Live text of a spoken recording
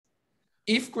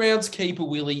if Groundskeeper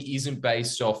Willie isn't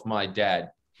based off my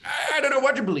dad, I don't know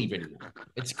what to believe anymore.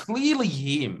 It's clearly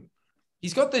him.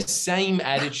 He's got the same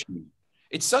attitude.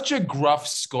 It's such a gruff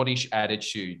Scottish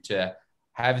attitude to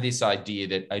have this idea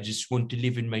that I just want to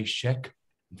live in my shack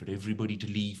and for everybody to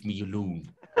leave me alone.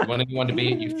 You want anyone to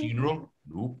be at your funeral?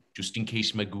 No, just in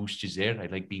case my ghost is there. I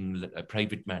like being a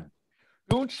private man.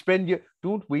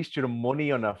 Don't waste your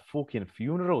money on a fucking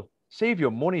funeral. Save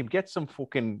your money. Get some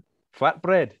fucking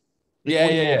flatbread. Make Yeah,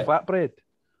 money yeah, more yeah. flatbread.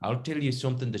 I'll tell you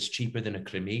something that's cheaper than a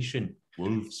cremation.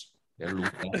 Wolves. They're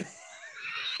local.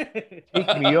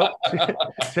 Take me up.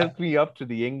 Take me up to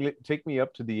the English. Take me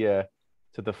up to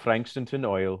the Frankston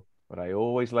oil, where I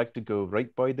always like to go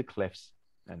right by the cliffs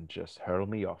and just hurl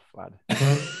me off, lad.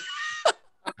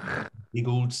 Big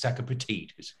old sack of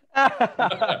potatoes.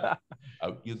 Out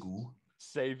you go.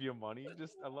 Save your money.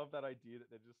 Just I love that idea that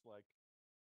they're just like